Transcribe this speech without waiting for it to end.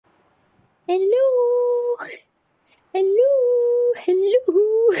Hello. Hello.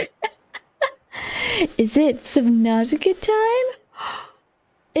 Hello. Is it Subnautica time?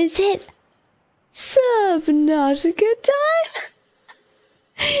 Is it Subnautica time?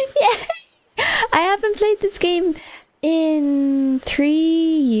 Yeah. I haven't played this game in 3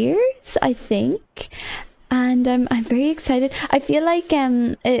 years, I think. And I'm very excited. I feel like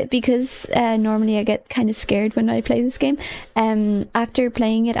because normally I get kind of scared when I play this game. After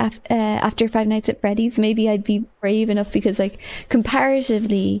playing it after Five Nights at Freddy's, maybe I'd be brave enough because like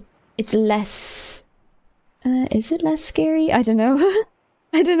comparatively, it's less. Is it less scary? I don't know.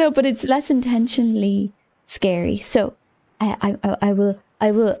 I don't know, but it's less intentionally scary. So I will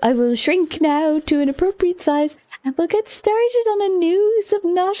shrink now to an appropriate size. And we'll get started on a new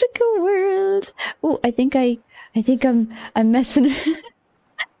Subnautica world. Oh, I think I'm messing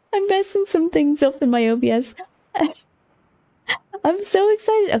I'm messing some things up in my OBS. I'm so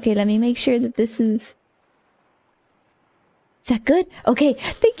excited. Okay, let me make sure that this is that good? Okay,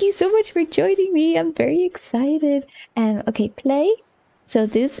 thank you so much for joining me. I'm very excited. Okay, play. So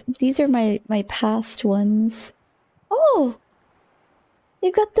these are my past ones. Oh,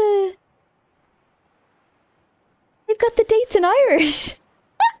 they've got the dates in Irish.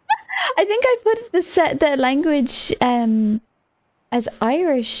 I think I put the language as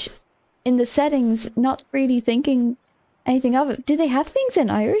Irish in the settings, not really thinking anything of it. Do they have things in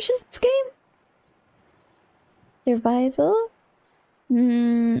Irish in this game? Survival?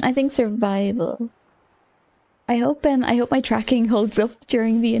 I think survival. I hope my tracking holds up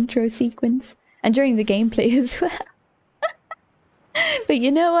during the intro sequence and during the gameplay as well. But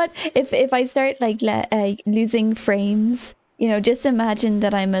you know what? If I start like losing frames, you know, just imagine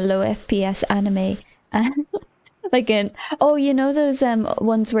that I'm a low FPS anime, like you know those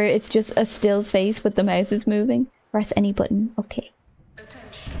ones where it's just a still face but the mouth is moving. Press any button. Okay.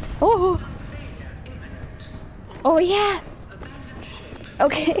 Oh. Oh yeah.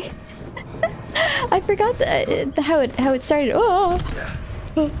 Okay. I forgot how it started. Oh.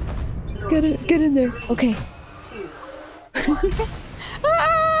 Get in there. Okay.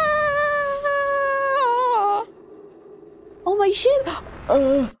 Oh my ship!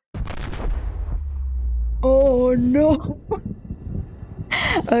 Oh no!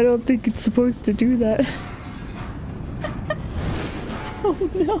 I don't think it's supposed to do that. Oh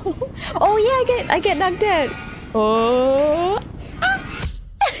no! Oh yeah, I get knocked out. Oh!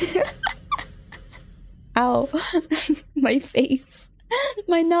 Ow! My face,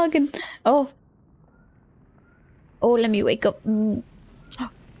 my noggin. Oh! Oh, let me wake up.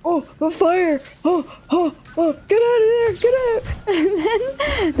 Oh, a fire! Oh, get out of there! Get out! And then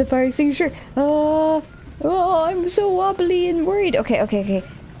the fire extinguisher. Oh, I'm so wobbly and worried. Okay. Get out of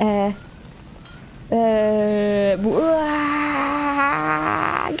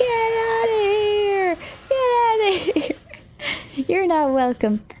here! Get out of here! You're not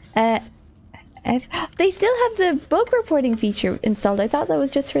welcome. They still have the bug reporting feature installed. I thought that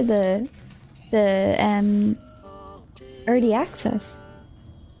was just for the early access.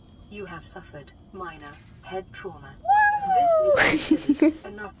 You have suffered minor head trauma. Woo! This is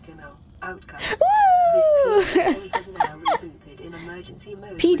an optimal outcome. Woo! This PDA has now rebooted in emergency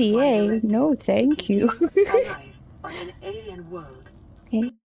mode. PDA? No, thank you. Alive on an alien world.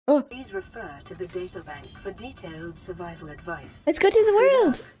 Okay. Oh. Please refer to the databank for detailed survival advice. Let's go to the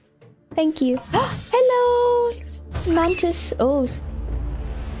world. Thank you. Hello, Mantis. Oh.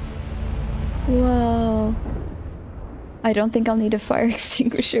 Whoa. I don't think I'll need a fire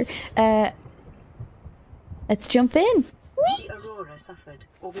extinguisher. Let's jump in. The Aurora suffered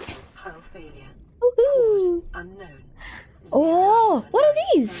orbital hull failure. Woohoo! Unknown. Oh, what are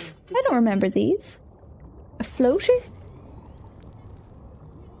these? I don't remember these. A floater?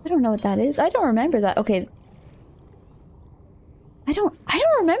 I don't know what that is. I don't remember that. Okay. I don't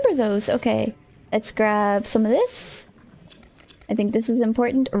remember those. Okay. Let's grab some of this. I think this is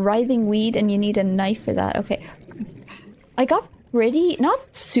important. Writhing weed, and you need a knife for that. Okay. I got pretty,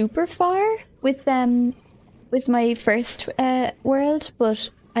 not super far with my first world, but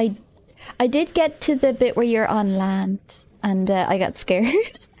I did get to the bit where you're on land, and I got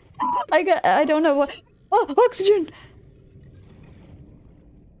scared. I don't know what. Oh, oxygen!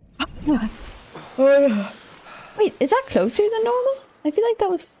 Wait, is that closer than normal? I feel like that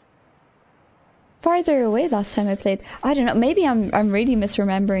was farther away last time I played. I don't know. Maybe I'm really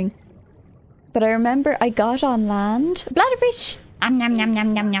misremembering. But I remember I got on land. Bladderfish! Nom nom nom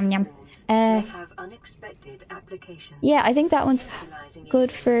nom nom nom. Have unexpected applications. Yeah, I think that one's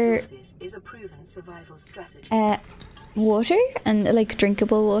good for is a proven survival strategy. water and like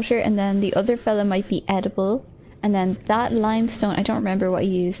drinkable water, and then the other fella might be edible. And then that limestone, I don't remember what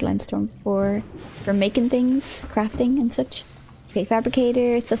you use limestone for making things, crafting and such. Okay,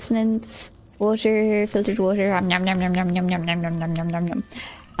 fabricator, sustenance, water, filtered water, yum yum yum yum yum yum yum yum yum yum yum yum.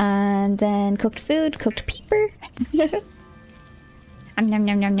 And then cooked food, cooked peeper. Yum yum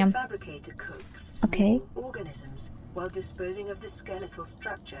yum yum yum. The fabricator cooks Okay. organisms while disposing of the skeletal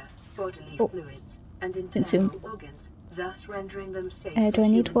structure, bodily Oh. fluids, and internal Consume. organs, thus rendering them safe. Do I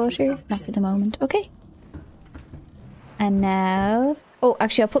need for water? human Not for consumption. the moment. Okay. And now... Oh,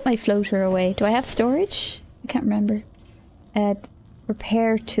 actually, I'll put my floater away. Do I have storage? I can't remember.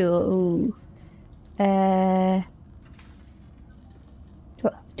 Repair tool. Ooh.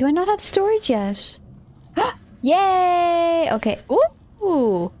 Do I not have storage yet? Yay! Okay.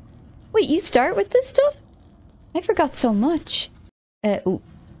 Ooh! Wait, you start with this stuff? I forgot so much. Oh,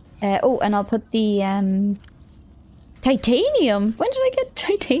 and I'll put the, titanium! When did I get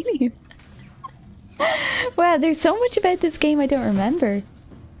titanium? Wow, there's so much about this game I don't remember.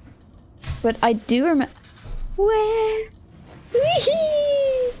 But I do remember... Where?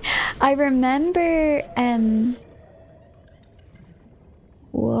 Whee! I remember,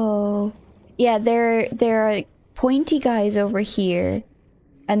 Whoa. Yeah, there are pointy guys over here.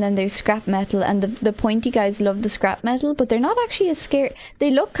 And then there's scrap metal, and the pointy guys love the scrap metal, but they're not actually as scary.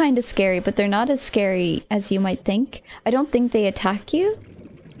 They look kind of scary, but they're not as scary as you might think. I don't think they attack you.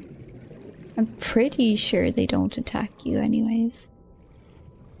 I'm pretty sure they don't attack you anyways.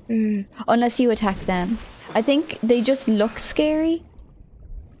 Unless you attack them. I think they just look scary.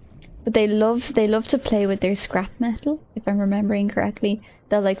 But they love to play with their scrap metal, if I'm remembering correctly.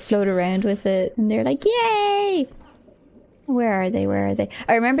 They'll like float around with it and they're like, yay! Where are they? Where are they?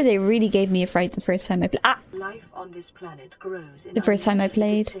 I remember they really gave me a fright the first time I played. Ah! Life on this planet grows in The first time I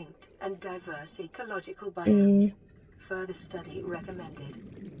unusually played. distinct and diverse ecological biomes. Further study recommended.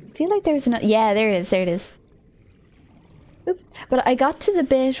 I feel like there's another. Yeah, there it is. There it is. Oop. But I got to the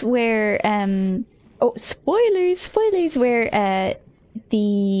bit where oh, spoilers! Where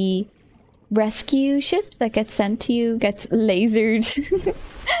the rescue ship that gets sent to you gets lasered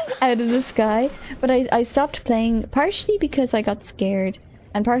out of the sky. But I stopped playing partially because I got scared,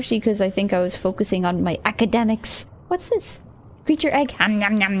 and partially because I think I was focusing on my academics. What's this? Creature egg. Nom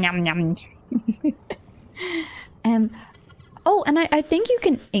nom nom nom nom. Oh, and I think you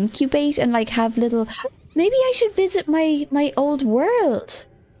can incubate and like have little... Maybe I should visit my old world.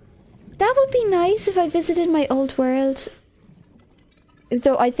 That would be nice if I visited my old world.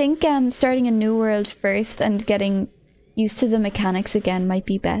 Though I think starting a new world first and getting used to the mechanics again might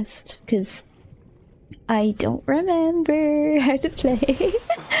be best, because I don't remember how to play.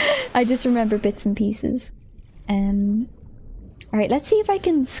 I just remember bits and pieces. Alright, let's see if I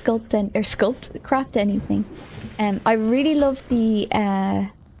can craft anything. I really love the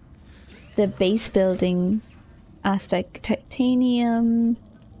base building aspect. Titanium,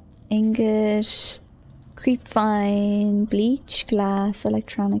 ingot, creepvine, bleach, glass,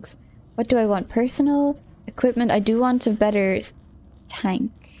 electronics. What do I want? Personal equipment. I do want a better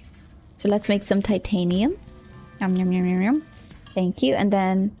tank. So let's make some titanium. Yum yum yum yum yum. Thank you. And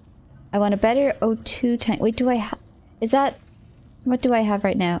then I want a better O2 tank. Wait, do I have... Is that... What do I have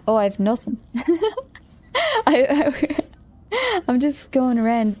right now? Oh, I have nothing. I'm just going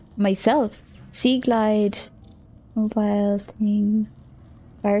around myself. Sea glide, mobile thing,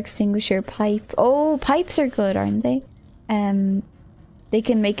 fire extinguisher, pipe. Oh, pipes are good, aren't they? They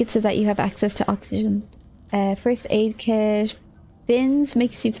can make it so that you have access to oxygen. First aid kit, fins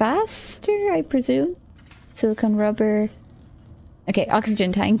makes you faster, I presume. Silicone rubber. Okay,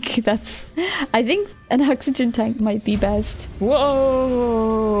 oxygen tank. That's... I think an oxygen tank might be best.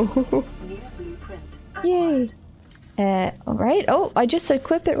 Whoa! New blueprint Yay! acquired. Alright. Oh, I just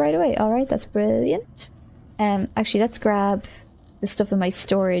equip it right away. Alright, that's brilliant. Actually, let's grab the stuff in my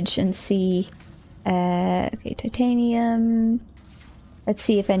storage and see... okay, titanium. Let's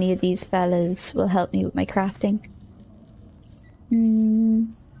see if any of these fellas will help me with my crafting.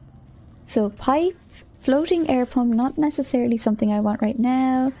 So, pipe. Floating air pump, not necessarily something I want right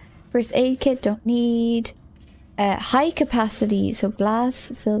now. First aid kit, don't need. High capacity, so glass,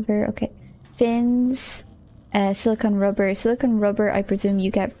 silver, okay. Fins, silicone rubber. Silicone rubber, I presume you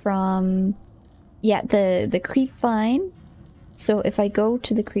get from... Yeah, the creepvine. So if I go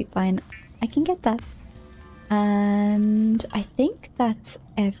to the creepvine, I can get that. And I think that's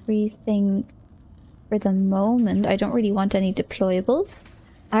everything for the moment. I don't really want any deployables.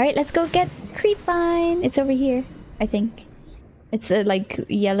 Alright, let's go get creepvine. It's over here, I think. It's like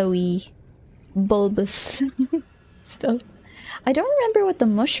yellowy, bulbous stuff. I don't remember what the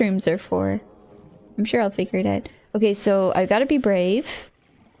mushrooms are for. I'm sure I'll figure it out. Okay, so I gotta be brave.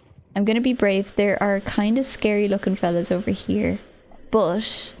 I'm gonna be brave. There are kind of scary looking fellas over here.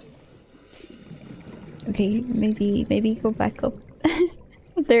 But... okay, maybe go back up.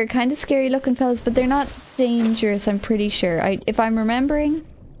 They're kind of scary looking fellas, but they're not dangerous, I'm pretty sure. If I'm remembering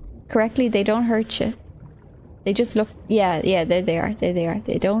correctly, they don't hurt you. They just look... yeah, there they are. There they are.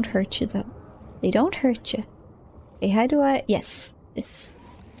 They don't hurt you, though. They don't hurt you. Okay, how do I... yes. This.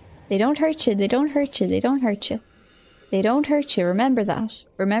 They don't hurt you. They don't hurt you. They don't hurt you. They don't hurt you. Remember that.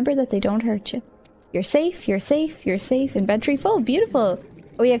 Remember that they don't hurt you. You're safe. You're safe. You're safe. Inventory full. Beautiful.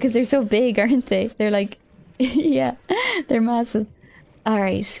 Oh yeah, because they're so big, aren't they? They're like... yeah, they're massive.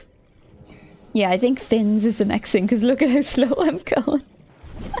 Alright. Yeah, I think fins is the next thing, because look at how slow I'm going.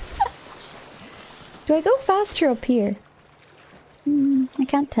 Do I go faster up here? I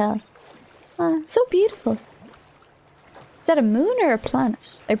can't tell. So beautiful. Is that a moon or a planet?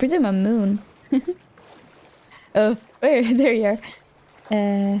 I presume a moon. Oh, where? There you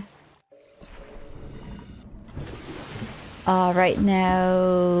are. Alright,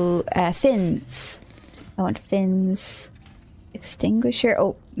 now... fins. I want fins. Extinguisher.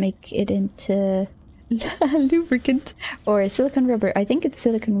 Oh, make it into... lubricant. Or silicone rubber. I think it's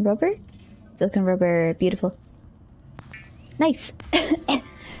silicone rubber. Silicone rubber. Beautiful. Nice. I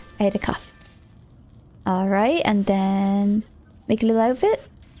had a cough. Alright, and then... make a little outfit.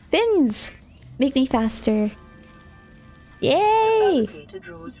 Fins! Make me faster. Yay! The allocator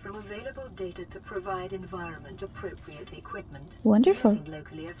draws from available data to provide environment-appropriate equipment. Wonderful. Using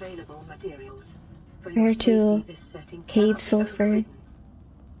locally available materials. For Repair your tool, safety, this setting cave cannot be sulfur. overridden.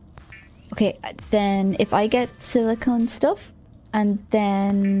 Okay, then if I get silicone stuff, and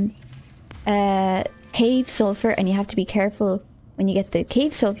then cave sulfur, and you have to be careful when you get the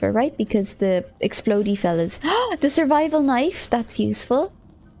cave sulfur, right? Because the explodey fellas. The survival knife, that's useful.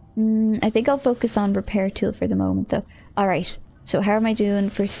 I think I'll focus on repair tool for the moment though. Alright, so how am I doing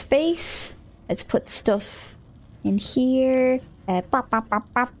for space? Let's put stuff in here. Pop, pop, pop,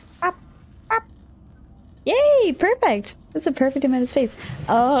 pop, pop, pop. Yay, perfect. That's a perfect amount of space.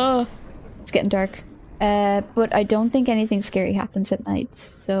 Oh, it's getting dark. But I don't think anything scary happens at night,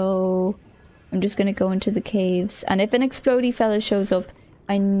 so I'm just gonna go into the caves. And if an explodey fella shows up,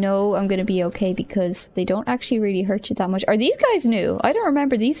 I know I'm gonna be okay because they don't actually really hurt you that much. Are these guys new? I don't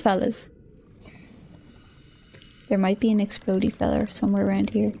remember these fellas. There might be an explodey fella somewhere around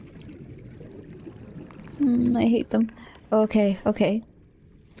here. I hate them. Okay, okay.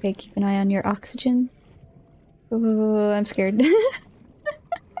 Okay, keep an eye on your oxygen. Oh, I'm scared.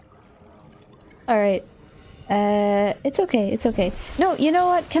 Alright. It's okay, it's okay. No, you know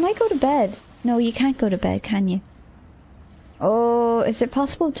what? Can I go to bed? No, you can't go to bed, can you? Oh, is it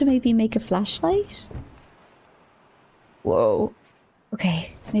possible to maybe make a flashlight? Whoa.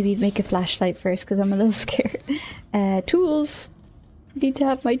 Okay, maybe make a flashlight first because I'm a little scared. Tools. Need to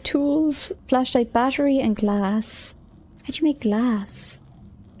have my tools. Flashlight, battery, and glass. How'd you make glass?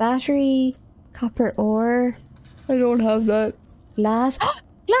 Battery, copper ore. I don't have that. Glass.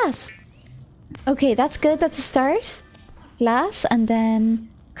 Glass! Okay, that's good. That's a start. Glass, and then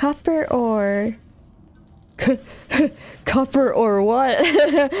copper ore. Copper or what?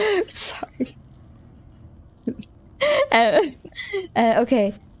 Sorry.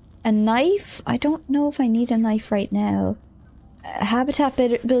 Okay. A knife? I don't know if I need a knife right now. Habitat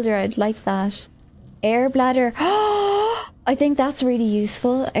builder, I'd like that. Air bladder. I think that's really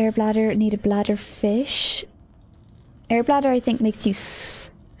useful. Air bladder, need a bladder fish. Air bladder I think makes you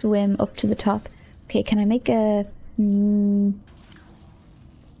swim up to the top. Okay, can I make a...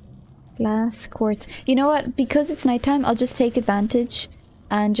 glass, quartz. You know what? Because it's nighttime, I'll just take advantage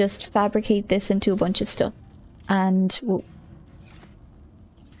and just fabricate this into a bunch of stuff. And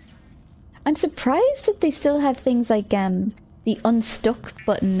I'm surprised that they still have things like the unstuck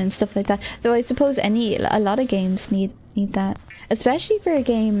button and stuff like that. Though I suppose a lot of games need that, especially for a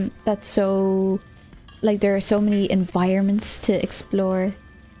game that's so like there are so many environments to explore.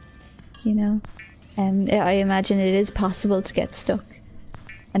 You know, I imagine it is possible to get stuck.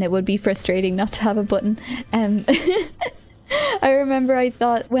 And it would be frustrating not to have a button. I remember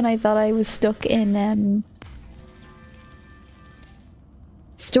when I thought I was stuck in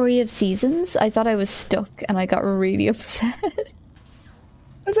Story of Seasons, I thought I was stuck and I got really upset. I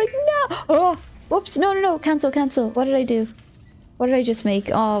was like, no! Oh, whoops, no, cancel. What did I do? What did I just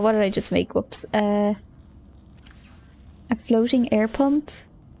make? Oh, what did I just make? Whoops. A floating air pump?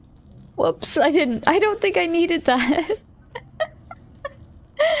 Whoops, I don't think I needed that.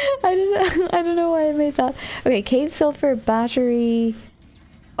 I don't know why I made that. Okay, cave sulfur, battery.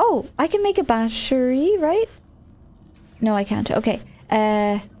 Oh, I can make a battery, right? No, I can't. Okay.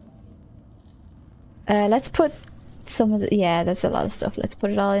 Let's put some of the... Yeah, that's a lot of stuff. Let's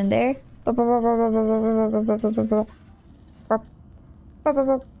put it all in there.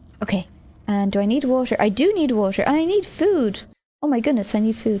 Okay. And do I need water? I do need water. And I need food. Oh my goodness, I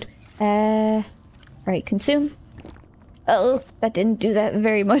need food. Alright, consume. Oh, that didn't do that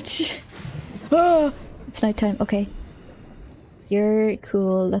very much. It's nighttime. Okay. You're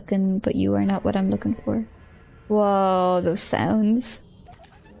cool looking, but you are not what I'm looking for. Whoa, those sounds.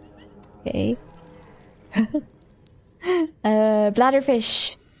 Okay.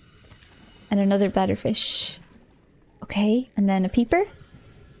 Bladderfish. And another bladderfish. Okay, and then a peeper.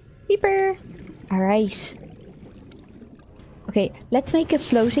 Peeper! Alright. Okay, let's make a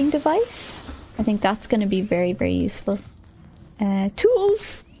floating device. I think that's going to be very, very useful.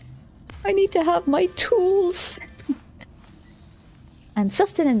 Tools! I need to have my tools! And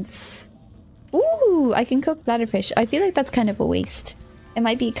sustenance! Ooh, I can cook bladderfish. I feel like that's kind of a waste. It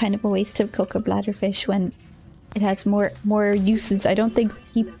might be kind of a waste to cook a bladderfish when it has more uses. I don't think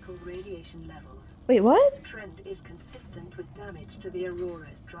Local radiation levels. Wait, what? The trend is consistent with damage to the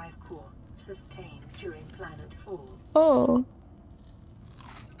Aurora's drive core sustained during planet fall. Oh.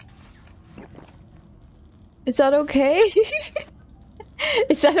 Is that okay?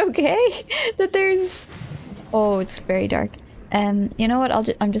 Is that okay? That there's... Oh, it's very dark. You know what?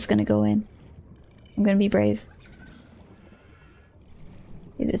 I'm just gonna go in. I'm gonna be brave.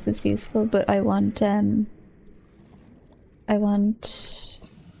 Okay, this is useful, but I want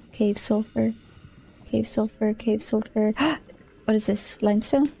cave sulfur. Cave sulfur, cave sulfur. What is this?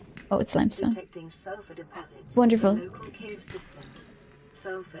 Limestone? Oh, it's limestone. Detecting sulfur deposits. Wonderful. In local cave systems.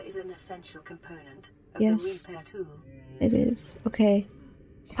 Sulfur is an essential component of Yes. the repair tool. It is. Okay.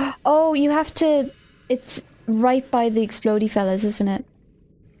 Oh, you have to... It's right by the explodey fellas, isn't it?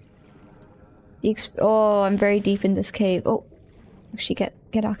 Oh, I'm very deep in this cave. Oh. Actually,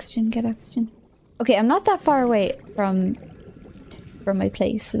 get oxygen, get oxygen. Okay, I'm not that far away from my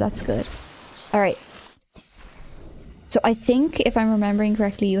place, so that's good. Alright. So I think, if I'm remembering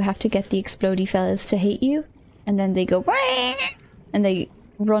correctly, you have to get the explodey fellas to hate you. And then they go... Wah! And they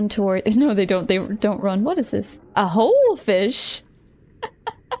run toward... No, they don't. They don't run. What is this? A whole fish?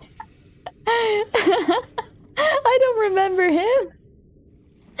 I don't remember him.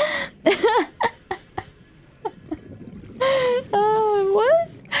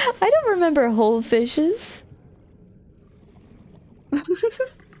 What? I don't remember whole fishes.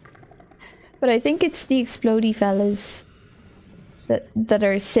 But I think it's the explodey fellas that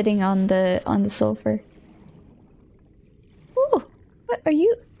are sitting on the sulfur. Ooh, what are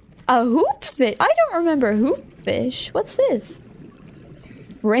you? A hoop fish? I don't remember a hoop fish. What's this?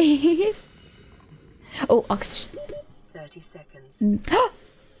 Rain. Oh, oxygen. 30 seconds.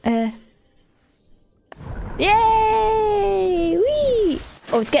 Yay! Whee!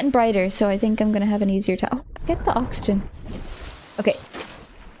 Oh, it's getting brighter, so I think I'm gonna have an easier time. Oh, get the oxygen. Okay.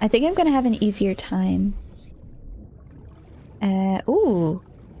 I think I'm gonna have an easier time. Ooh.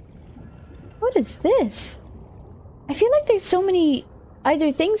 What is this? I feel like there's so many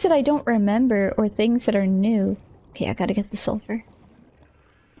either things that I don't remember or things that are new. Okay, I gotta get the sulfur.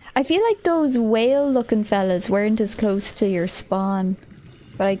 I feel like those whale-looking fellas weren't as close to your spawn.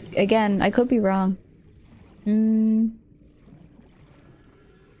 But I could be wrong.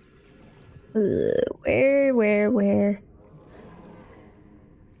 Where?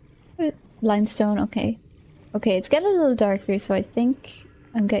 Limestone, okay. Okay, it's getting a little darker, so I think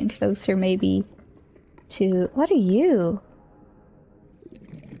I'm getting closer maybe to... What are you?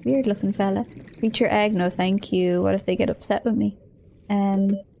 Weird looking fella. Reach your egg, no thank you. What if they get upset with me?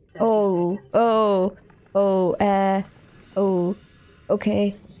 Oh,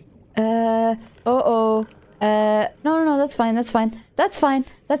 okay. No, that's fine. I'm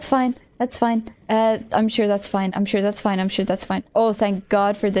sure that's fine. Oh, thank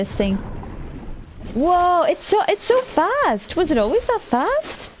God for this thing. Whoa, it's so fast. Was it always that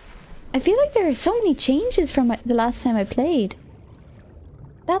fast? I feel like there are so many changes from the last time I played.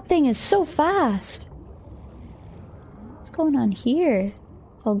 That thing is so fast. What's going on here?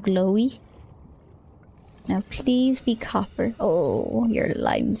 It's all glowy. Now please be copper. Oh, you're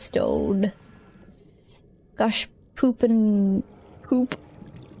limestone. Gosh, poop.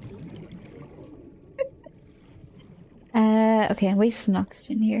 Okay, I'm wasting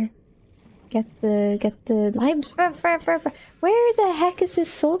oxygen here. Get the lime. Where the heck is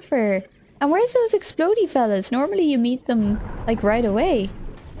this sulfur? And where's those explodey fellas? Normally you meet them like right away.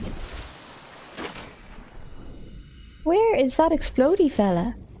 Where is that explodey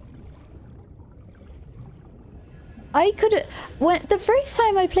fella? I could when the first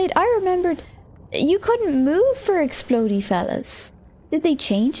time I played, I remembered you couldn't move for explodey fellas. Did they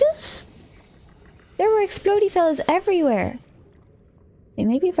change it? There were explodey fellas everywhere. Okay,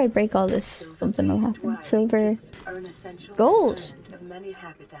 maybe if I break all this, something will happen. Silver. Gold.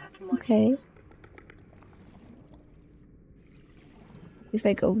 Okay. If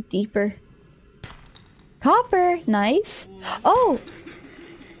I go deeper. Copper! Nice. Oh!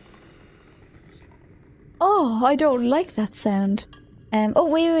 Oh, I don't like that sound. Oh,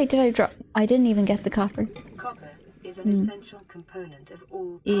 wait, did I drop? I didn't even get the copper. Copper is an essential component of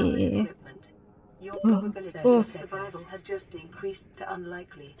all powered equipment. Your probability of survival has just increased to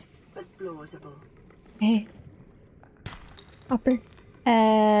unlikely, but plausible. Hey. Copper.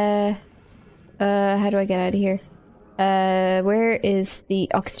 How do I get out of here? Where is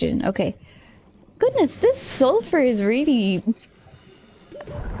the oxygen? Okay. Goodness, this sulfur is really...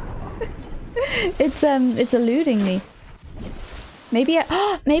 it's eluding me. Maybe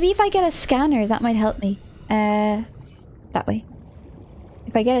maybe if I get a scanner, that might help me. That way.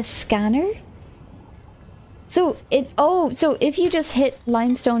 If I get a scanner? So if you just hit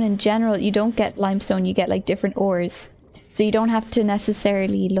limestone in general, you don't get limestone, you get like different ores. So you don't have to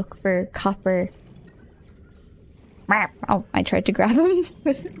necessarily look for copper. Oh, I tried to grab him,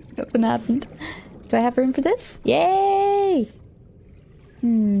 but nothing happened. Do I have room for this? Yay!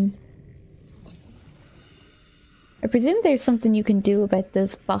 I presume there's something you can do about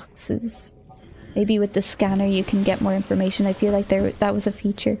those boxes. Maybe with the scanner you can get more information. I feel like that was a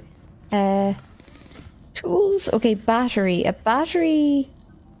feature. Tools. Okay, battery. A battery.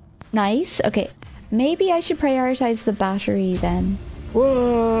 Nice. Okay. Maybe I should prioritize the battery then.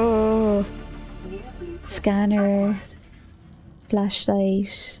 Whoa! Scanner.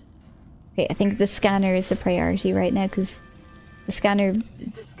 Flashlight. Okay, I think the scanner is the priority right now because the scanner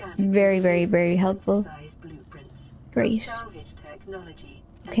is very, very, very helpful. Great.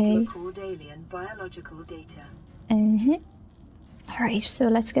 Okay. Alright, so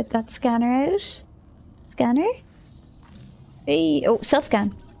let's get that scanner out. Scanner? Hey, oh,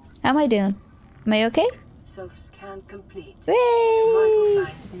 self-scan. How am I doing? Am I okay? Self-scan complete. Hey! Vital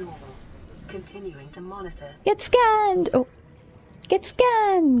signs normal. Continuing to monitor. Get scanned! Oh. Get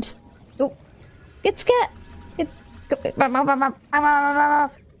scanned! Oh. Get scanned!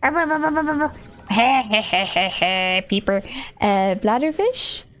 Peeper.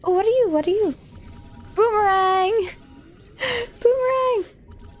 Bladderfish? Oh, what are you? What are you? Boomerang! Boomerang!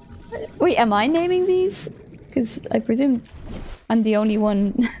 Wait, am I naming these? Because I presume I'm the only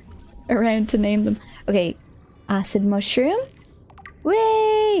one around to name them. Okay. Acid mushroom?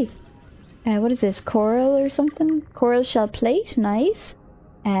 Way! What is this? Coral or something? Coral shell plate? Nice.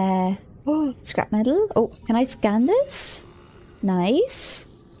 Oh, scrap metal. Oh, can I scan this? Nice.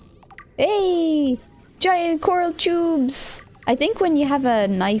 Hey! Giant coral tubes! I think when you have a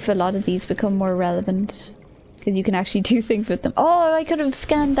knife, a lot of these become more relevant. Because you can actually do things with them. Oh, I could have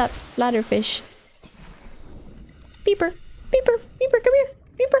scanned that bladderfish. Peeper! Peeper! Peeper, come here!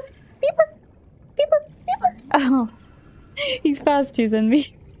 Peeper! Peeper! Peeper! Peeper! Oh. He's faster than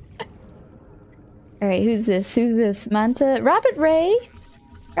me. Alright, who's this? Who's this? Manta? Rabbit Ray!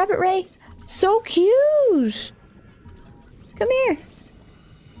 Rabbit Ray! So cute! Come here!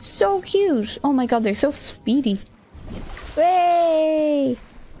 So cute! Oh my god, they're so speedy. Way!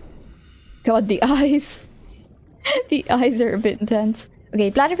 God, the eyes. The eyes are a bit intense. Okay,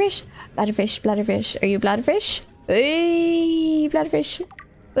 bladderfish. Bladderfish, bladderfish. Are you bladderfish? Hey, bladderfish.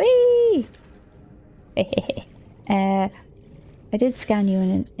 Hey. I did scan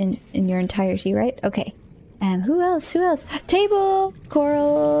you in your entirety, right? Okay. Who else? Who else? Table,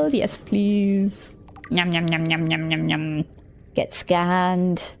 coral. Yes, please. Yum yum yum yum yum yum yum. Get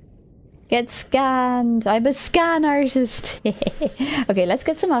scanned. Get scanned. I'm a scan artist. Okay, let's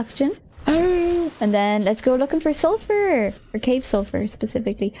get some oxygen. And then let's go looking for sulfur. Or cave sulfur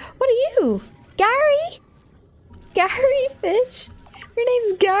specifically. What are you? Gary? Gary Fish? Your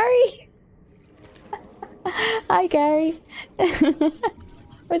name's Gary? Hi, Gary.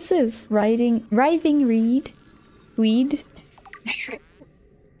 What's this? Writhing reed? Weed?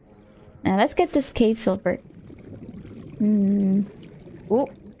 Now let's get this cave sulfur. Oh.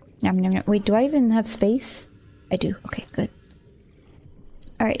 Yum, yum, yum. Wait, do I even have space? I do. Okay, good.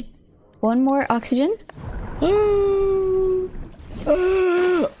 Alright. One more oxygen. Oh,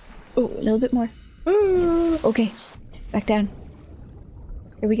 a little bit more. Okay. Back down.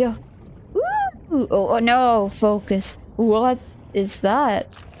 Here we go. Ooh. Oh no, focus. What is that?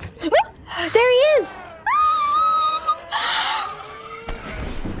 There he is!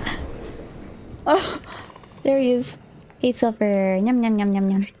 Oh, there he is. Cave sulfur. Yum yum yum yum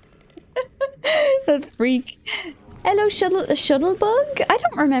yum. That freak. Hello, shuttlebug? I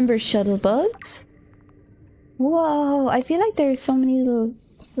don't remember shuttlebugs. Whoa, I feel like there's so many little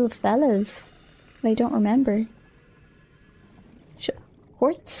fellas. but I don't remember.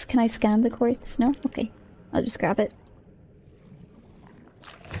 Quartz? Can I scan the quartz? No? Okay. I'll just grab it.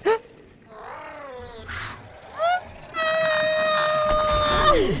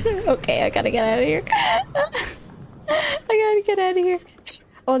 Okay, I gotta get out of here. I gotta get out of here.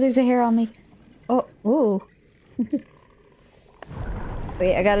 Oh, there's a hair on me. Oh, ooh.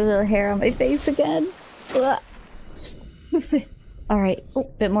 Wait, I got a little hair on my face again. Alright,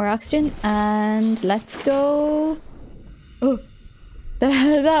 oh, bit more oxygen, and let's go. Oh,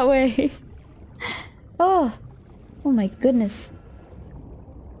 that way. Oh, oh my goodness.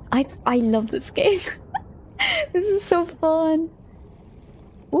 I love this game. This is so fun.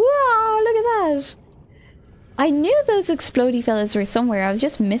 Wow, look at that. I knew those explodey fellas were somewhere. I was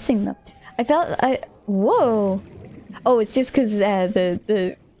just missing them. Whoa. Oh, it's just because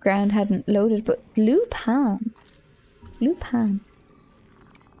the ground hadn't loaded, but blue pan. Blue pan.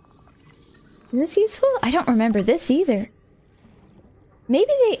 Is this useful? I don't remember this either.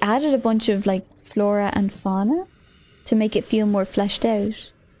 Maybe they added a bunch of like flora and fauna to make it feel more fleshed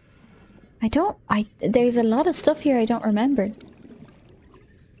out. There's a lot of stuff here I don't remember.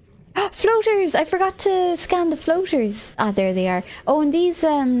 Floaters! I forgot to scan the floaters. Ah, there they are. Oh, and these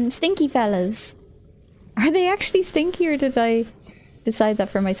stinky fellas. Are they actually stinky, or did I decide that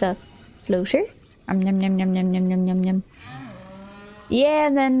for myself? Floater? Yum yum yum yum yum yum yum yum yum. Yeah,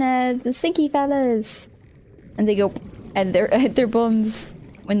 and then the stinky fellas. And they go at their bums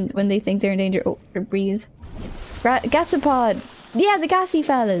when they think they're in danger. Oh, or breathe. Gasopod! Yeah, the gassy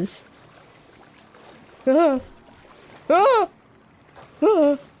fellas.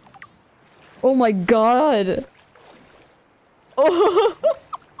 Oh my god! Oh!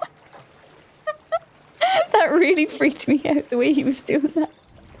 That really freaked me out, the way he was doing that.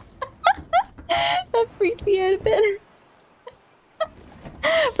 That freaked me out a bit.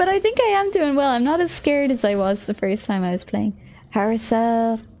 But I think I am doing well. I'm not as scared as I was the first time I was playing. Power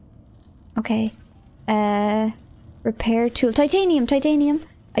cell. Okay. Repair tool. Titanium! Titanium!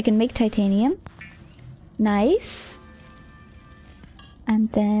 I can make titanium. Nice. And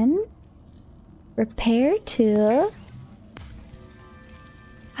then... repair tool.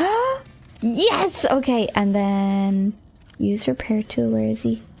 Yes! Okay, and then... use repair tool. Where is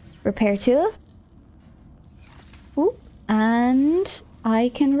he? Repair tool. Ooh. And... I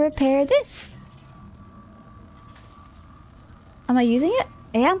can repair this. Am I using it?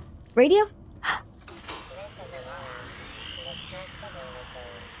 I am. Radio? This is Aurora. Distress signal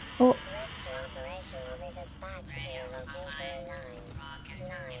received. Oh. Rescue operation will be dispatched to your location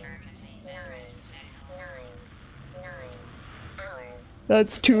 9 hours.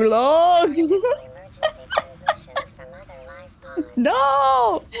 That's too long. Emergency transmissions from other life pods.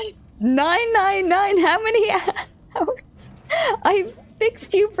 No! 999. How many hours? I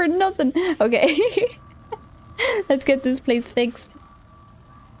fixed you for nothing. Okay. Let's get this place fixed.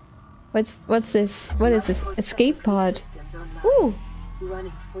 What's this? What is this? Escape pod. Ooh.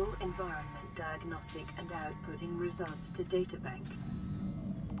 Running full environment diagnostic and outputting results to databank.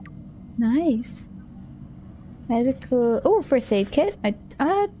 Nice. Medical. Oh, first aid kit. I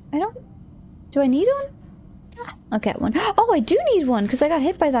don't. Do I need one? I'll get one. Oh, I do need one because I got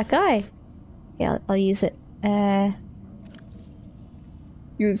hit by that guy. Yeah, I'll use it.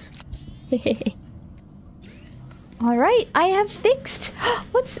 Use. All right, I have fixed.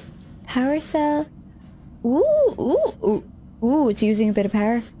 What's power cell? Ooh! It's using a bit of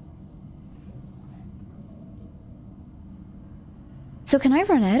power. So can I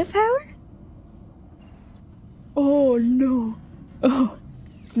run out of power? Oh no! Oh,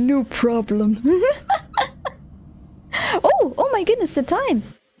 no problem. Oh my goodness! The time.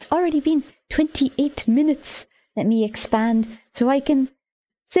 It's already been 28 minutes. Let me expand so I can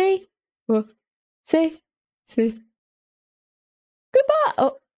say goodbye.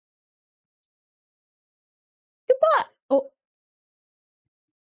 Oh. Goodbye. Oh.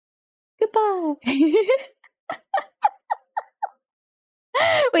 Goodbye.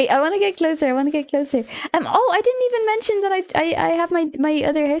 Wait, I want to get closer. I want to get closer. Oh, I didn't even mention that I have my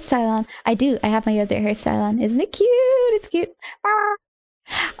other hairstyle on. I do. I have my other hairstyle on. Isn't it cute? It's cute. Ah.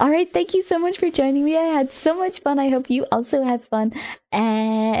 All right, thank you so much for joining me. I had so much fun. I hope you also had fun.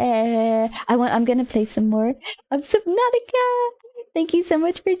 I'm gonna play some more of Subnautica. Thank you so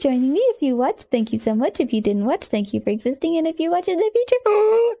much for joining me. If you watched, thank you so much. If you didn't watch, thank you for existing. And if you watch in the future,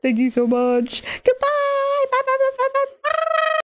 thank you so much. Goodbye. Bye bye bye bye bye.